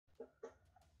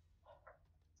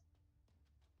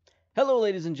Hello,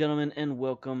 ladies and gentlemen, and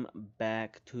welcome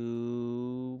back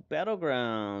to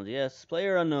Battlegrounds. Yes,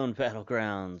 Player Unknown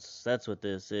Battlegrounds. That's what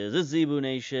this is. This is Zebu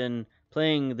Nation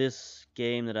playing this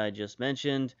game that I just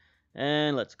mentioned,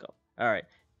 and let's go. All right.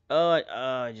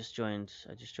 I just joined.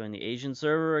 I just joined the Asian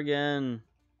server again.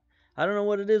 I don't know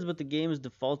what it is, but the game is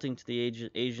defaulting to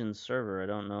the Asian server. I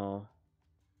don't know.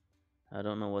 I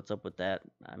don't know what's up with that.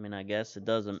 I mean, I guess it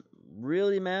doesn't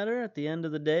really matter at the end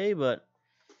of the day, but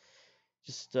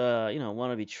just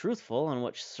want to be truthful on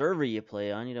which server you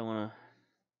play on. You don't want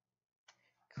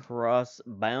to cross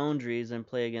boundaries and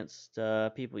play against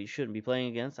people you shouldn't be playing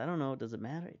against. I don't know. Does it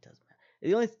matter? It doesn't matter.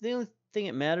 The only thing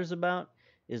it matters about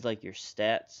is like your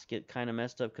stats get kind of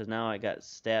messed up because now I got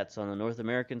stats on the North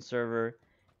American server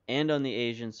and on the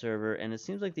Asian server, and it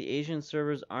seems like the Asian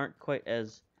servers aren't quite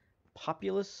as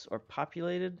populous or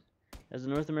populated as the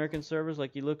North American servers.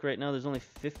 Like you look right now, there's only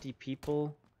 50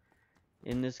 people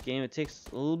in this game. It takes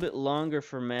a little bit longer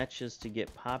for matches to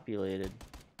get populated.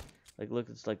 Like look,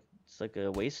 it's like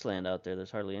a wasteland out there.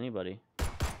 There's hardly anybody.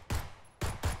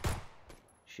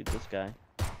 Shoot this guy.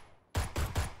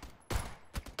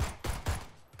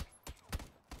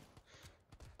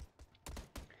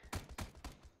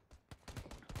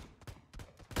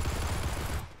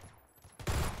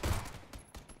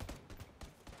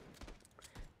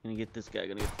 Gonna get this guy,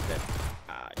 gonna get this guy.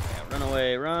 Ah, yeah, run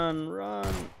away, run.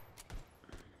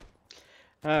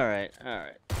 Alright.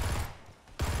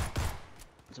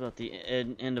 It's about the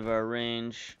end of our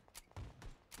range.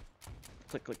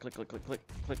 Click.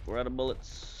 We're out of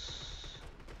bullets.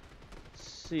 Let's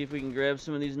see if we can grab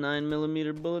some of these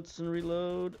 9mm bullets and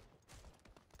reload.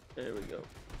 There we go.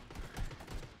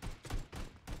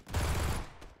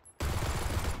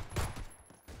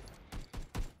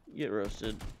 Get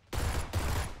roasted.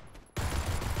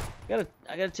 I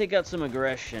gotta take out some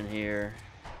aggression here.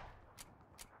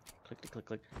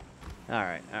 Click.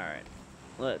 Alright.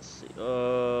 Let's see.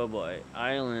 Oh boy.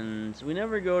 Islands. We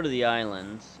never go to the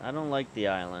islands. I don't like the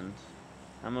island.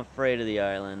 I'm afraid of the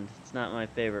island. It's not my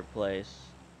favorite place.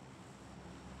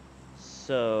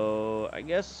 So I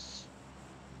guess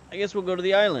we'll go to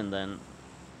the island then.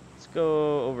 Let's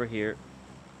go over here.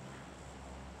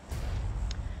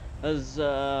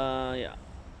 Yeah.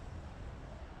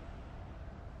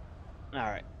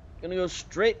 Alright. Gonna go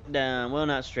straight down. Well,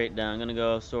 not straight down. Gonna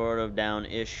go sort of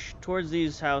down-ish towards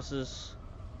these houses.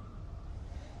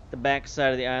 The back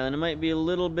side of the island. It might be a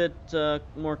little bit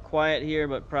more quiet here,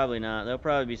 but probably not. There'll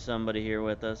probably be somebody here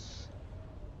with us.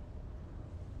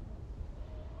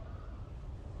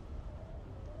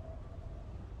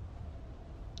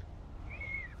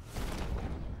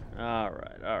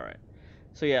 Alright.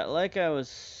 So yeah, like I was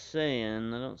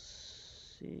saying, I don't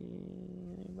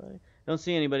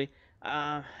see anybody.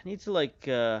 I need to like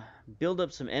build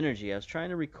up some energy. I was trying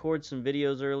to record some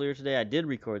videos earlier today. I did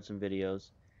record some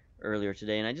videos earlier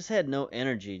today, and I just had no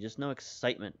energy, just no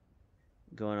excitement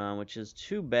going on, which is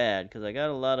too bad because I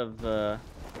got a lot of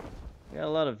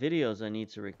videos I need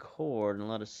to record and a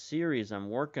lot of series I'm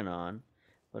working on,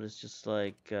 but it's just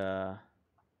like I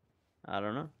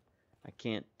don't know. I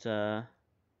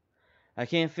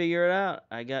can't figure it out.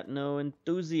 I got no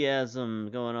enthusiasm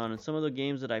going on. In some of the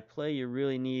games that I play, you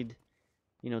really need,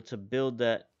 to build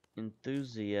that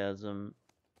enthusiasm.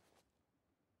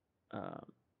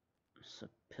 It's a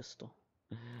pistol,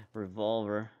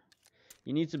 revolver.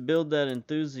 You need to build that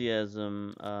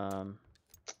enthusiasm,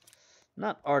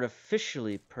 not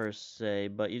artificially per se,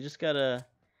 but you just gotta,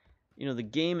 the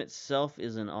game itself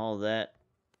isn't all that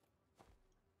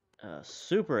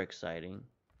super exciting.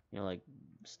 Like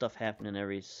stuff happening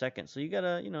every second. So you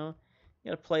gotta,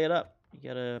 play it up. You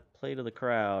gotta play to the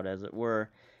crowd, as it were.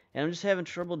 And I'm just having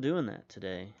trouble doing that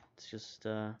today. It's just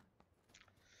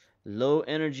low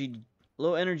energy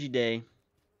day.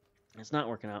 It's not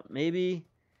working out. Maybe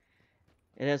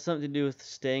it has something to do with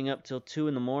staying up till 2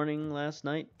 in the morning last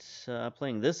night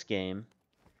playing this game.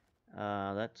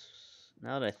 That's,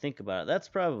 now that I think about it, that's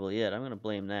probably it. I'm gonna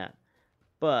blame that.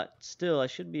 But still, I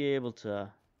should be able to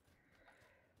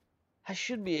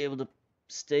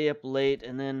stay up late,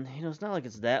 and then, it's not like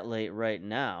it's that late right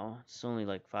now. It's only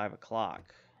like 5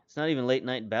 o'clock. It's not even late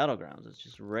night Battlegrounds. It's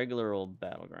just regular old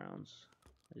Battlegrounds.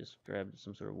 I just grabbed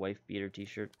some sort of wife beater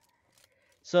t-shirt.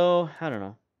 So, I don't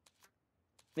know.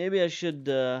 Maybe I should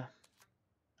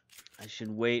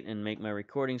wait and make my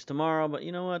recordings tomorrow, but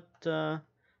you know what? The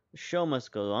show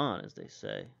must go on, as they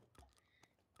say.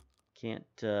 Can't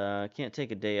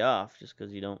take a day off just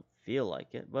because you don't feel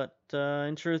like it, but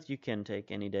in truth, you can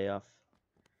take any day off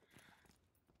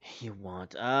you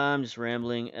want. I'm just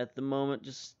rambling at the moment.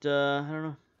 Just I don't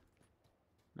know.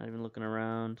 Not even looking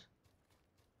around.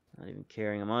 Not even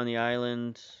caring. I'm on the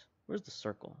island. Where's the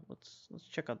circle? Let's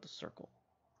check out the circle.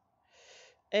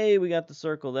 Hey, we got the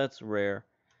circle. That's rare.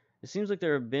 It seems like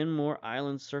there have been more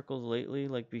island circles lately.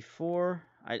 Like before,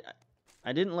 I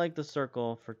didn't like the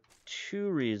circle for 2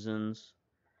 reasons.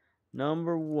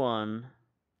 Number 1,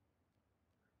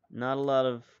 not a lot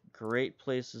of great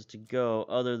places to go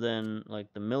other than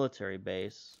like the military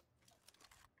base.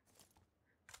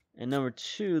 And number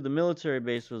 2, the military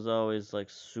base was always like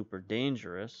super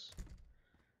dangerous.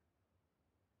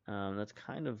 That's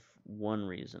kind of one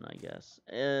reason, I guess.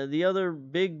 The other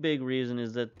big reason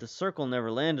is that the circle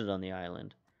never landed on the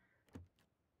island.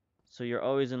 So you're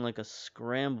always in like a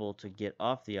scramble to get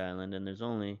off the island, and there's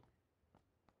only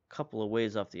a couple of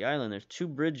ways off the island. There's 2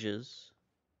 bridges.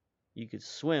 You could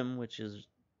swim, which is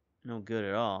no good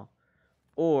at all.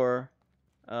 Or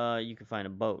you could find a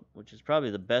boat, which is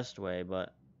probably the best way,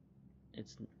 but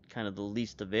it's kind of the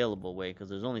least available way because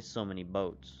there's only so many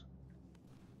boats.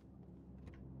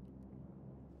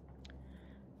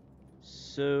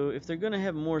 So if they're going to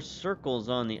have more circles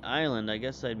on the island, I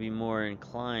guess I'd be more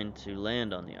inclined to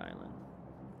land on the island.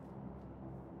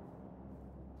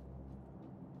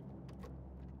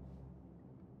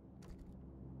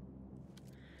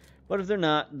 But if they're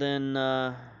not, then,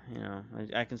 you know,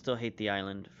 I can still hate the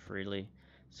island freely.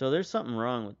 So there's something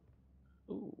wrong with...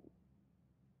 Ooh.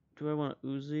 Do I want a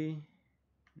Uzi?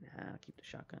 Nah, I'll keep the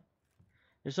shotgun.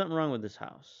 There's something wrong with this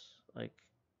house. Like,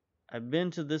 I've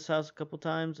been to this house a couple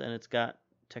times, and it's got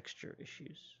texture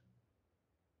issues.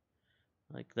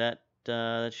 Like, that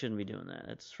shouldn't be doing that.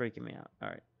 It's freaking me out.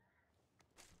 Alright.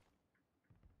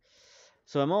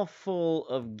 So I'm all full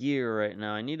of gear right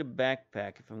now. I need a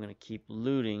backpack if I'm going to keep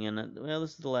looting. And, well,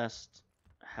 this is the last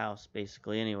house,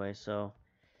 basically, anyway. So,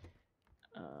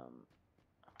 I'm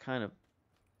kind of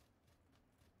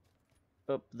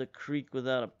up the creek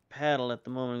without a paddle at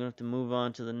the moment. I'm going to have to move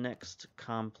on to the next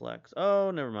complex.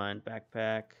 Oh, never mind.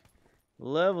 Backpack.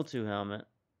 Level 2 helmet.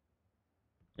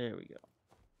 There we go.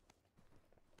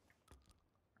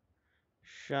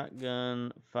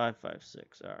 Shotgun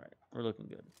 5.56. Alright, we're looking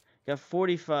good. Got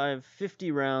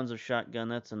 50 rounds of shotgun.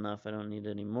 That's enough. I don't need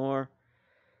any more.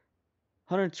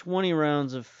 120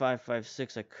 rounds of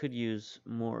 5.56. I could use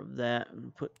more of that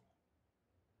and put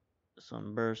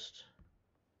some burst.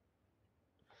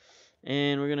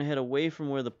 And we're going to head away from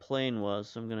where the plane was.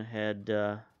 So I'm going to head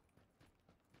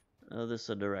this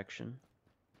direction.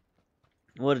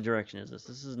 What direction is this?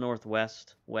 This is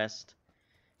northwest,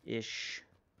 west-ish.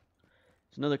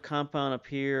 There's another compound up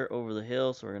here over the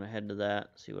hill, so we're gonna head to that.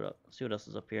 See what else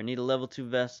is up here. I need a level 2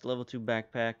 vest, level 2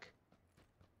 backpack.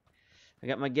 I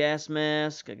got my gas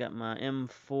mask. I got my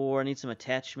M4. I need some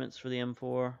attachments for the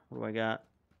M4. What do I got?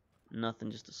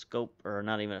 Nothing. Just a scope, or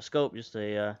not even a scope. Just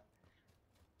a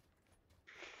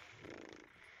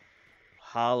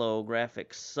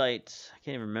holographic sight. I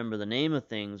can't even remember the name of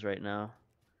things right now.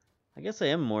 I guess I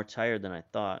am more tired than I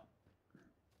thought.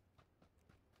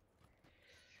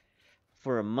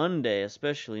 For a Monday,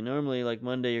 especially. Normally, like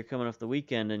Monday, you're coming off the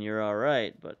weekend and you're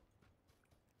alright, but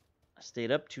I stayed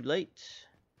up too late.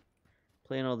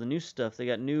 Playing all the new stuff. They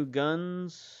got new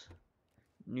guns,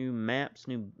 new maps,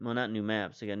 well, not new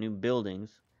maps, they got new buildings.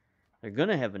 They're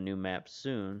gonna have a new map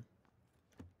soon.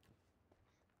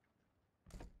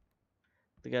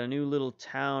 They got a new little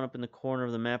town up in the corner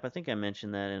of the map. I think I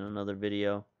mentioned that in another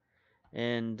video.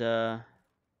 And,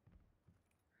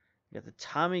 got the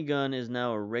Tommy gun is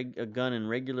now a gun in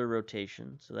regular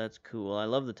rotation, so that's cool. I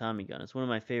love the Tommy gun. It's one of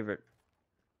my favorite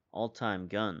all-time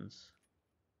guns.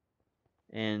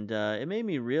 And it made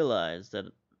me realize that,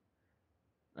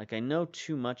 like, I know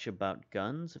too much about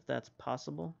guns, if that's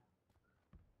possible.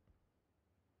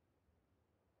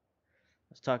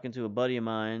 I was talking to a buddy of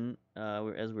mine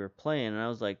as we were playing, and I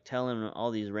was, like, telling him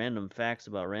all these random facts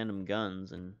about random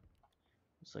guns, and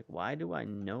it's like, why do I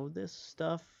know this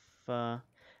stuff? And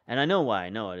I know why I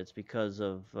know it. It's because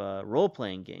of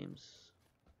role-playing games,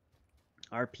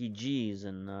 RPGs,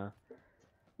 and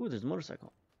ooh, there's a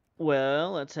motorcycle.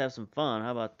 Well, let's have some fun. How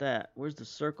about that? Where's the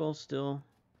circle? Still,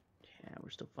 yeah,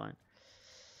 we're still fine.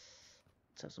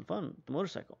 Let's have some fun with the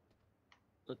motorcycle.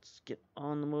 Let's get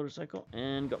on the motorcycle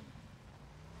and go.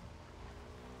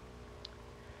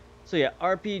 So yeah,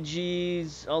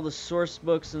 RPGs, all the source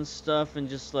books and stuff, and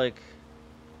just like,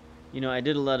 you know, I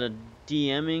did a lot of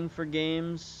DMing for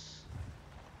games,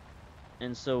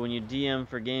 and so when you DM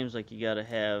for games, like, you gotta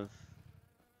have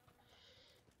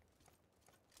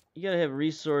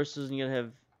resources, and you gotta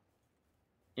have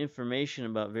information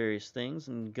about various things,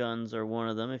 and guns are one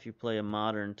of them if you play a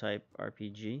modern type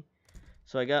RPG.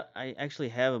 So I actually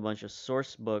have a bunch of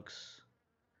source books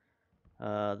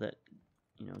that,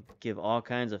 give all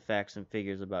kinds of facts and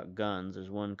figures about guns. There's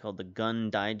one called the Gun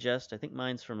Digest. I think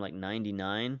mine's from like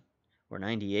 99 or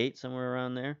 98, somewhere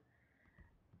around there.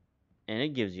 And it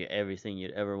gives you everything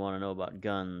you'd ever want to know about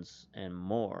guns and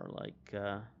more, like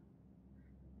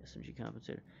SMG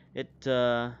compensator. It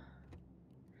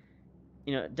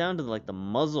down to like the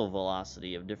muzzle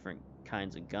velocity of different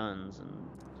kinds of guns, and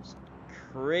just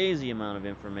crazy amount of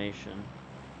information.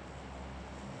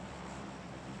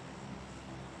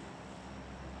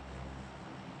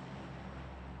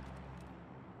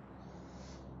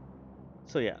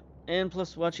 So yeah, and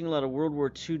plus watching a lot of World War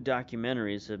II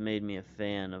documentaries have made me a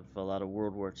fan of a lot of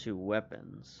World War II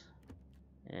weapons.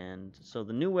 And so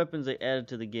the new weapons they added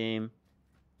to the game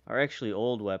are actually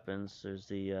old weapons. There's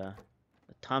the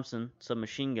Thompson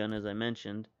submachine gun, as I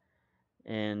mentioned,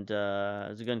 and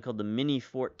there's a gun called the Mini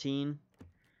 14,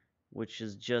 which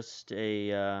is just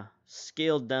a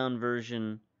scaled down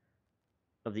version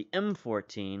of the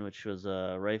M14, which was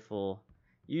a rifle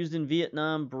used in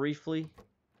Vietnam briefly,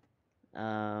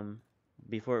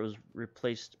 before it was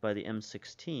replaced by the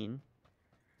M16.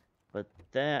 But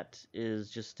that is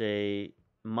just a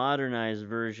modernized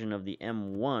version of the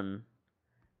M1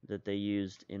 that they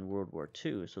used in World War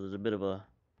II. So there's a bit of a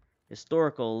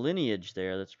historical lineage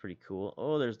there that's pretty cool.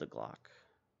 Oh, there's the Glock.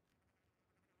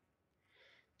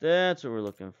 That's what we're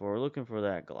looking for. We're looking for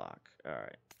that Glock.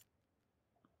 Alright.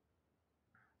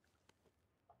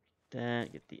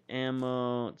 Get the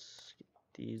ammo. Let's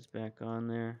get these back on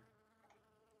there.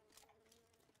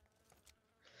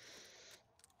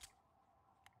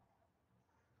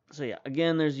 So yeah,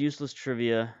 again, there's useless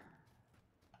trivia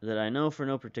that I know for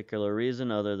no particular reason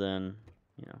other than,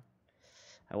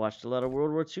 I watched a lot of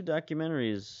World War II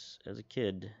documentaries as a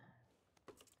kid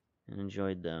and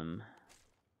enjoyed them.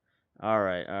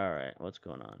 Alright, what's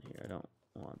going on here? I don't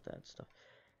want that stuff.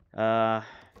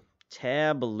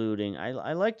 Tab looting.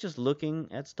 I like just looking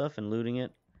at stuff and looting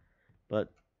it, but,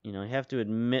 you have to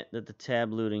admit that the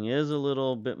tab looting is a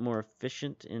little bit more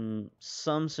efficient in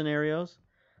some scenarios.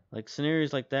 Like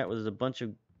scenarios like that where there's a bunch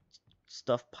of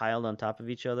stuff piled on top of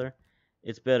each other,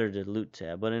 it's better to loot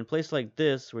tab. But in a place like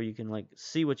this where you can like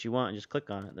see what you want and just click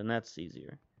on it, then that's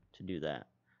easier to do that.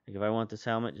 Like if I want this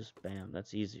helmet, just bam,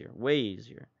 that's easier, way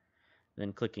easier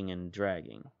than clicking and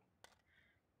dragging.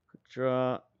 Quick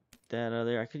draw that out of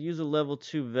there. I could use a level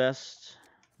 2 vest.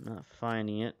 I'm not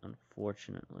finding it,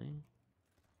 unfortunately.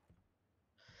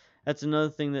 That's another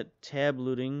thing that tab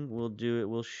looting will do. It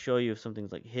will show you if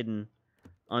something's like hidden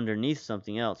underneath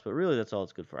something else, but really that's all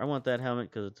it's good for. I want that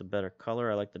helmet because it's a better color.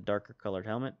 I like the darker colored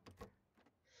helmet.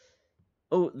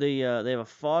 Oh, they have a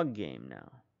fog game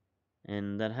now,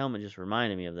 and that helmet just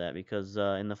reminded me of that because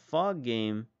in the fog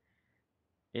game,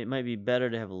 it might be better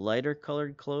to have lighter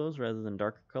colored clothes rather than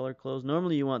darker colored clothes.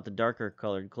 Normally, you want the darker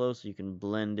colored clothes so you can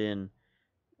blend in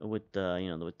with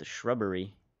the with the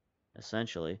shrubbery,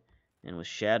 essentially, and with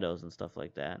shadows and stuff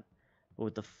like that. But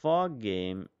with the fog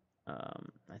game,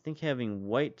 I think having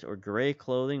white or gray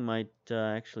clothing might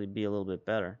actually be a little bit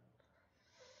better.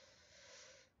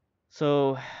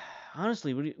 So,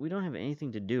 honestly, we don't have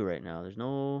anything to do right now. There's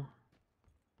no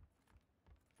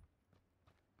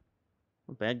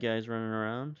bad guys running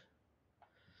around.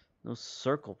 No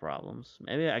circle problems.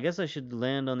 Maybe I guess I should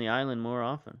land on the island more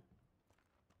often.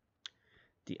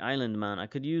 The island man. I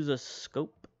could use a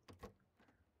scope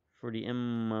for the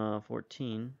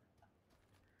M14.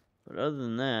 But other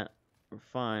than that, we're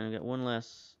fine. I got one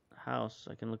last house.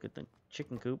 I can look at the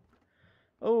chicken coop.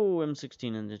 Oh,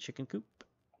 M16 in the chicken coop.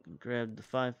 Grab the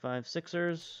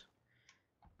 5.56ers.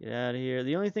 Get out of here.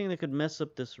 The only thing that could mess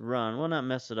up this run, well, not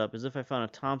mess it up, is if I found a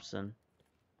Thompson.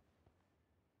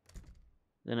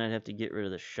 Then I'd have to get rid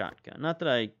of the shotgun. Not that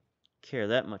I care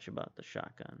that much about the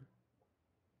shotgun.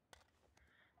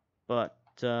 But,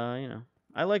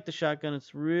 I like the shotgun.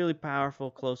 It's really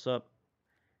powerful close up.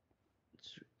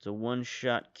 It's a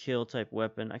one-shot kill type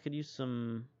weapon. I could use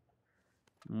some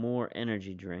more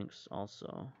energy drinks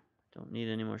also. Don't need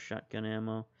any more shotgun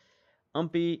ammo.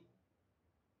 Umpy.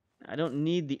 I don't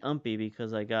need the Umpy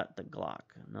because I got the Glock.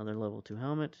 Another level 2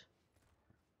 helmet.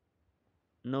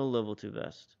 No level 2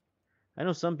 vest. I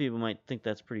know some people might think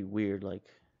that's pretty weird. Like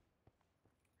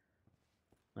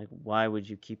why would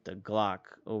you keep the Glock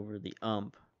over the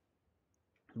Ump?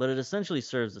 But it essentially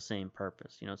serves the same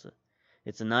purpose.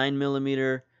 It's a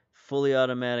 9mm fully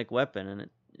automatic weapon, and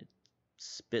it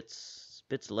spits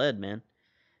lead, man.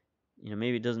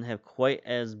 Maybe it doesn't have quite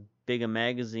as big a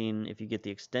magazine if you get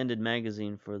the extended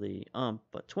magazine for the Ump,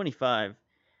 but 25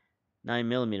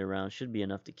 9mm rounds should be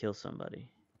enough to kill somebody.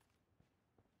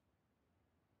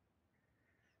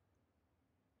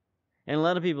 And a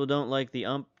lot of people don't like the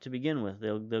UMP to begin with.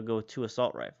 They'll go with 2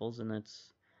 assault rifles, and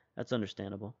that's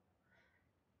understandable.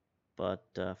 But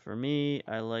for me,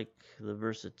 I like the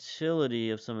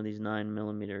versatility of some of these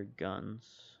 9mm guns.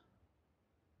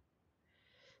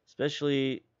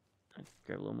 Especially, I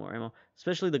grab a little more ammo.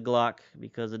 Especially the Glock,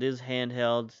 because it is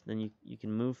handheld. Then you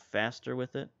can move faster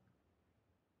with it.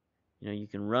 You know, you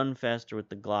can run faster with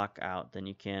the Glock out than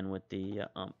you can with the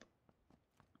UMP.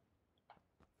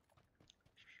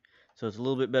 So it's a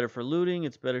little bit better for looting.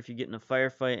 It's better if you get in a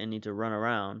firefight and need to run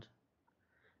around.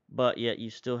 But yet you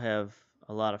still have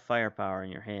a lot of firepower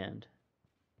in your hand.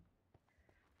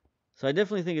 So I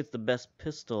definitely think it's the best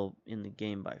pistol in the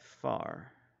game by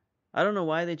far. I don't know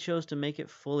why they chose to make it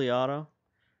fully auto.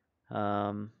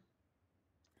 I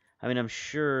mean, I'm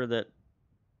sure that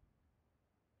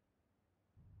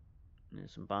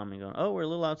there's some bombing going on. Oh, we're a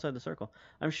little outside the circle.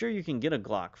 I'm sure you can get a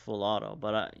Glock full auto,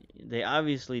 but they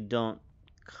obviously don't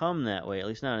come that way, at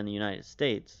least not in the United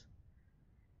States.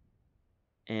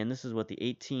 And this is what the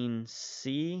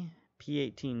 18C,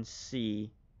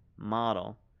 P18C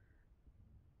model.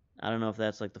 I don't know if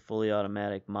that's like the fully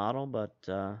automatic model, but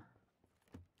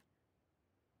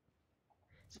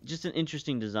it's just an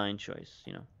interesting design choice,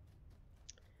 you know.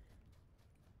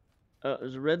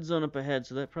 There's a red zone up ahead,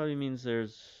 so that probably means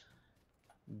there's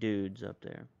dudes up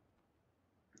there.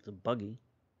 It's a buggy.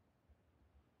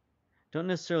 Don't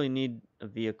necessarily need a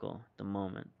vehicle at the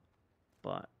moment,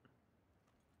 but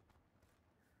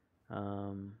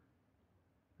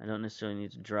I don't necessarily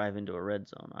need to drive into a red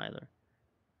zone either.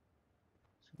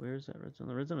 So where is that red zone?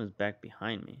 The red zone is back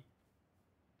behind me.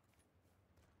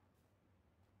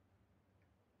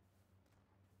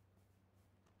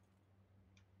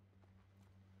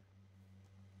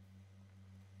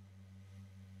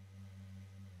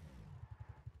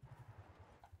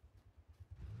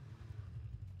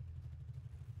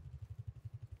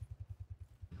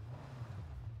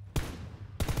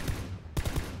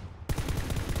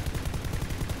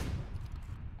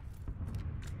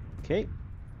 Okay.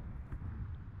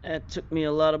 That took me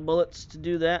a lot of bullets to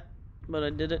do that, but I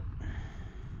did it.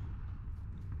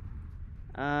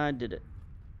 I did it.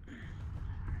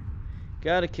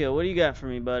 Got a kill. What do you got for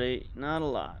me, buddy? Not a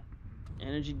lot.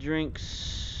 Energy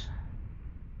drinks.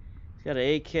 He's got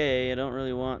an AK. I don't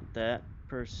really want that,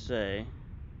 per se.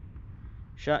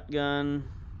 Shotgun.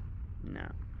 No.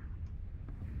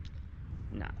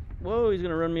 Nah. Whoa, he's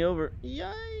gonna run me over.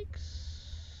 Yikes.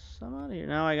 I'm out of here.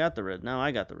 Now I got the red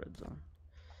zone.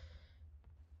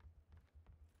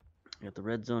 I got the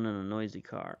red zone in a noisy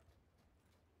car.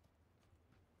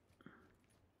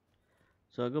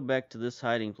 So I'll go back to this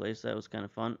hiding place. That was kind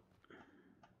of fun.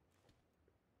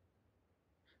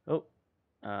 Oh,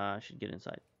 I should get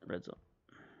inside. Red zone.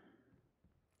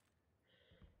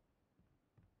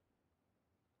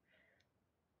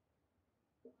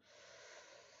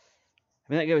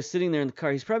 I mean, that guy was sitting there in the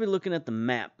car. He's probably looking at the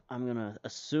map. I'm going to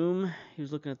assume he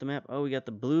was looking at the map. Oh, we got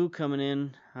the blue coming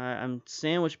in. I'm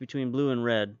sandwiched between blue and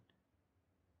red.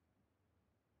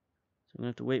 So I'm going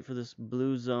to have to wait for this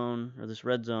blue zone, or this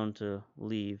red zone to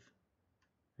leave.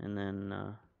 And then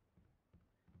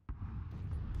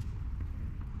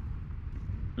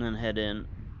head in.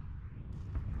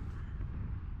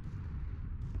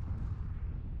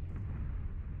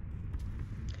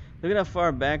 Look at how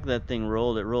far back that thing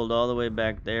rolled. It rolled all the way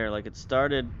back there. Like it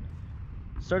started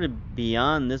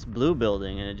beyond this blue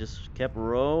building, and it just kept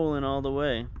rolling all the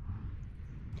way.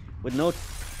 With no...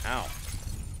 Ow.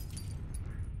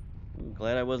 I'm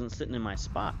glad I wasn't sitting in my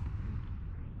spot.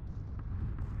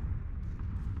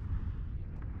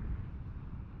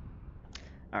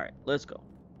 Alright, let's go.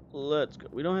 Let's go.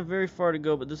 We don't have very far to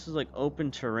go, but this is like open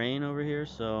terrain over here,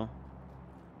 so...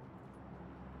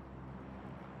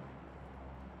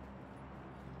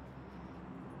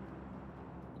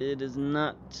 It is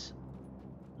not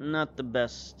the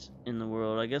best in the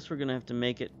world. I guess we're gonna have to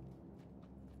make it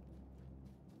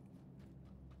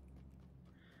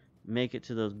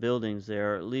to those buildings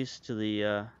there, or at least to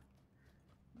the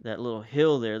that little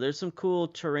hill there. There's some cool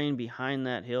terrain behind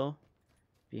that hill,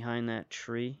 behind that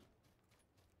tree.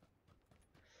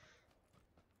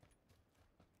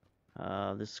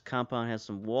 This compound has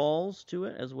some walls to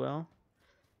it as well.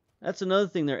 That's another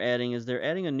thing they're adding, is they're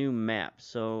adding a new map.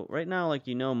 So right now, like,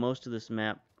 you know most of this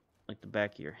map like the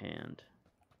back of your hand.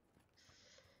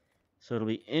 So it'll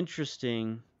be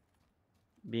interesting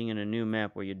being in a new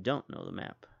map where you don't know the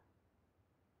map.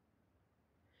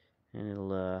 And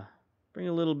it'll bring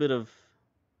a little bit of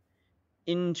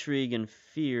intrigue and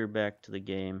fear back to the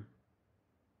game.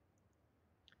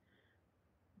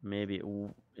 Maybe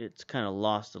it's kind of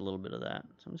lost a little bit of that.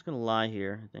 So I'm just going to lie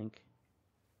here, I think,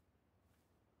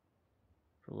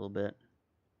 for a little bit.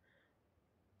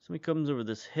 Somebody comes over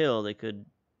this hill, they could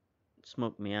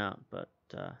smoke me out, but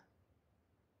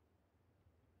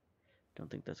don't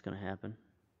think that's going to happen.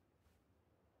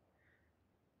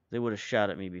 They would have shot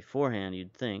at me beforehand,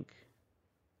 you'd think.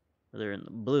 They're in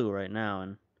the blue right now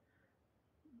and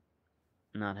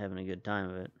not having a good time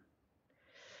of it.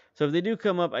 So if they do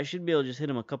come up, I should be able to just hit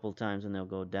them a couple times and they'll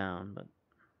go down. But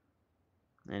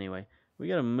anyway, we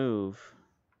got to move.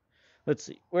 Let's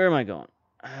see. Where am I going?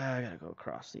 I got to go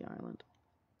across the island.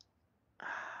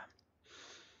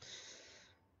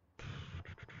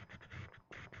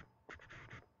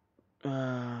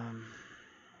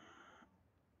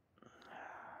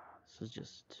 This is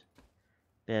just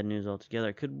bad news altogether.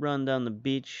 I could run down the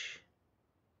beach.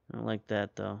 I don't like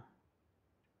that, though.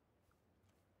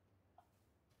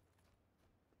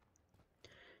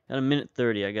 At a minute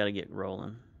 30, I gotta get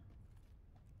rolling.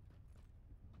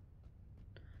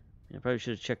 I probably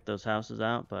should have checked those houses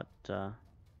out, but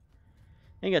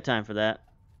ain't got time for that.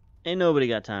 Ain't nobody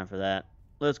got time for that.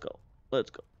 Let's go. Let's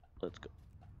go. Let's go.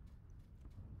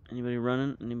 Anybody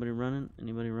running? Anybody running?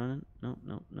 Anybody running? No,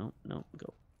 no, no, no.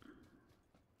 Go.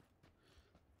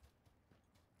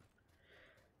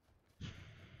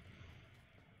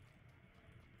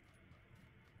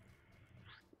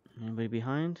 Anybody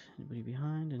behind? Anybody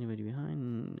behind? Anybody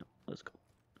behind? No. Let's go.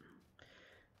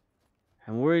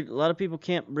 I'm worried a lot of people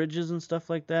camp bridges and stuff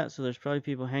like that, so there's probably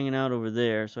people hanging out over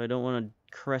there, so I don't want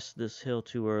to crest this hill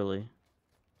too early.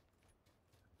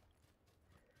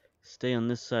 Stay on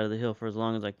this side of the hill for as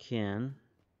long as I can.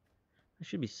 I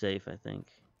should be safe, I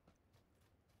think.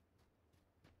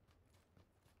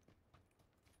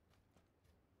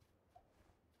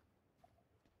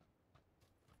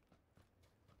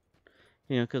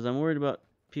 You know, because I'm worried about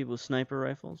people with sniper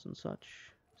rifles and such.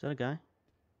 Is that a guy?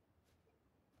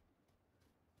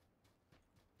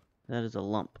 That is a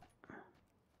lump.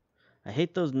 I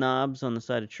hate those knobs on the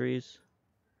side of trees.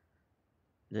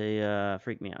 They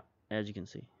freak me out, as you can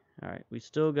see. Alright, we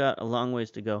still got a long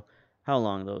ways to go. How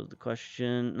long, though, is the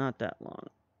question? Not that long.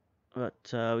 But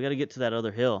we got to get to that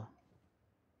other hill.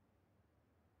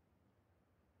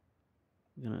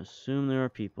 I'm going to assume there are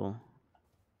people.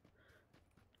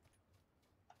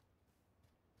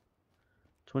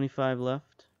 25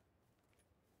 left.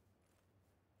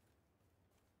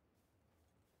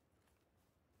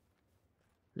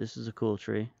 This is a cool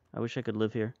tree. I wish I could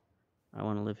live here. I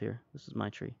want to live here. This is my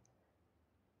tree.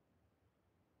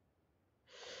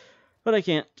 But I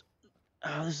can't.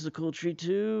 Oh, this is a cool tree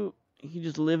too. You can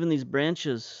just live in these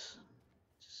branches.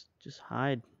 Just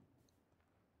hide.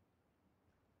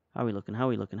 How are we looking? How are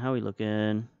we looking? How are we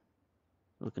looking?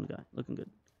 Looking good. Looking good.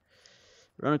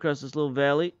 Run across this little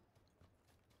valley.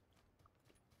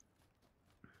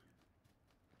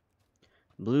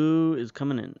 Blue is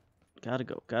coming in. Gotta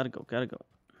go. Gotta go. Gotta go.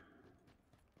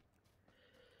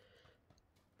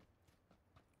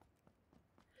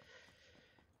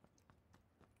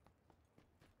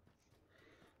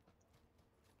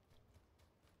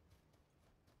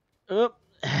 Oh,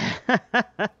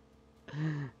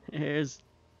 there's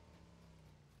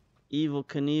Evil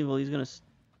Knievel. He's gonna.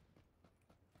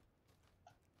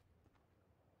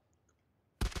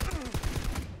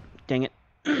 Dang it!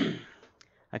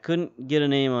 I couldn't get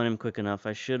an aim on him quick enough.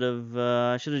 I should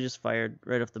have just fired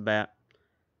right off the bat.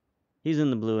 He's in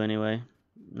the blue anyway.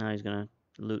 Now he's gonna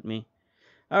loot me.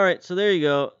 All right, so there you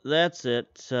go. That's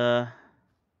it. There's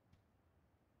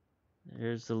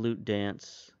the loot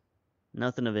dance.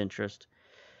 Nothing of interest.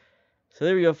 So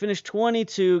there we go. Finished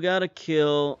 22. Got a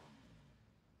kill.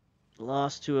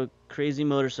 Lost to a crazy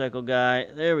motorcycle guy.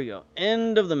 There we go.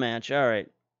 End of the match. All right.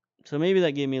 So maybe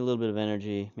that gave me a little bit of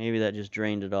energy. Maybe that just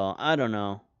drained it all. I don't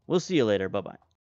know. We'll see you later. Bye-bye.